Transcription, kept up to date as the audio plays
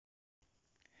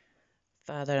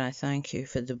Father, I thank you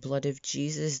for the blood of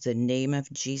Jesus, the name of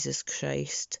Jesus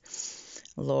Christ.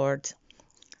 Lord,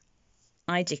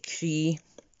 I decree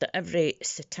that every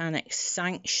satanic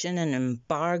sanction and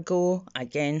embargo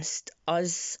against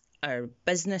us, our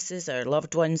businesses, our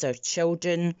loved ones, our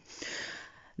children,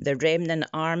 the remnant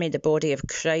army, the body of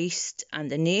Christ,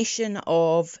 and the nation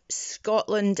of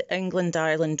Scotland, England,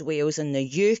 Ireland, Wales, and the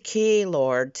UK,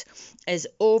 Lord, is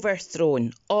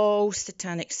overthrown. All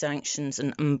satanic sanctions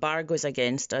and embargoes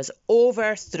against us,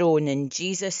 overthrown in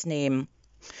Jesus' name.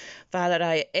 Father,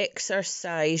 I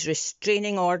exercise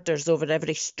restraining orders over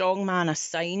every strong man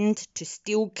assigned to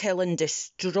steal, kill, and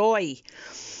destroy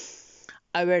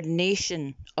our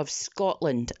nation of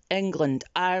Scotland, England,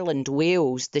 Ireland,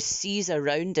 Wales, the seas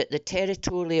around it, the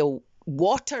territorial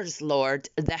waters, Lord,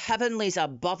 the heavenlies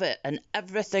above it, and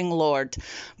everything, Lord,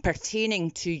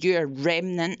 pertaining to your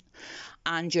remnant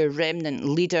and your remnant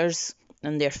leaders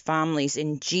and their families,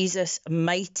 in Jesus'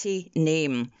 mighty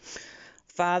name.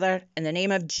 Father, in the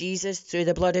name of Jesus, through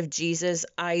the blood of Jesus,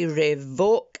 I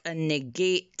revoke and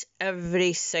negate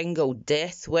every single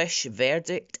death wish,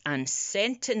 verdict, and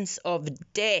sentence of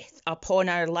death upon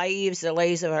our lives, the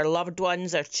lives of our loved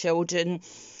ones, our children,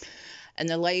 and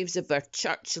the lives of our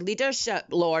church leadership,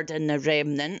 Lord, and the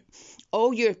remnant,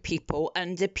 all your people,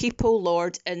 and the people,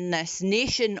 Lord, in this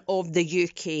nation of the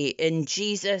UK, in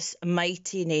Jesus'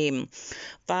 mighty name.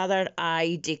 Father,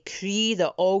 I decree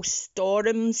that all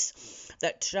storms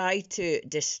that try to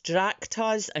distract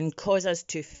us and cause us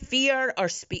to fear or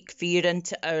speak fear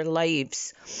into our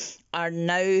lives are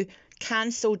now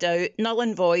cancelled out, null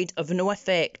and void, of no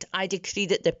effect. I decree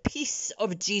that the peace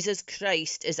of Jesus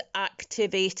Christ is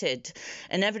activated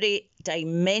in every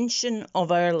dimension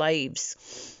of our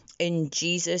lives, in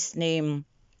Jesus' name.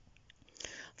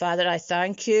 Father, I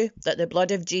thank you that the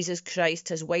blood of Jesus Christ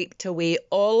has wiped away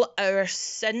all our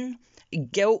sin,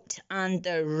 guilt, and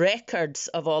the records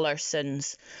of all our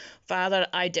sins. Father,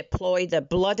 I deploy the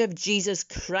blood of Jesus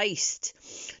Christ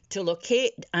to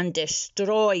locate and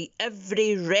destroy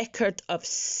every record of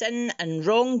sin and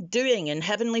wrongdoing in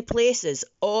heavenly places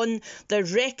on the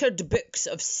record books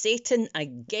of Satan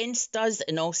against us,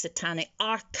 in all satanic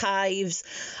archives,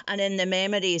 and in the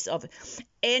memories of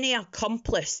any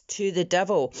accomplice to the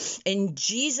devil. In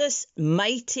Jesus'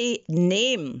 mighty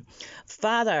name,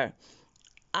 Father,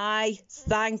 I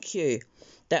thank you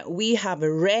that we have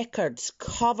records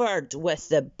covered with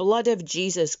the blood of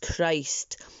Jesus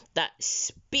Christ that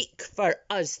speak for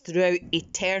us throughout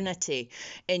eternity.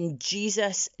 In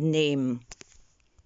Jesus' name.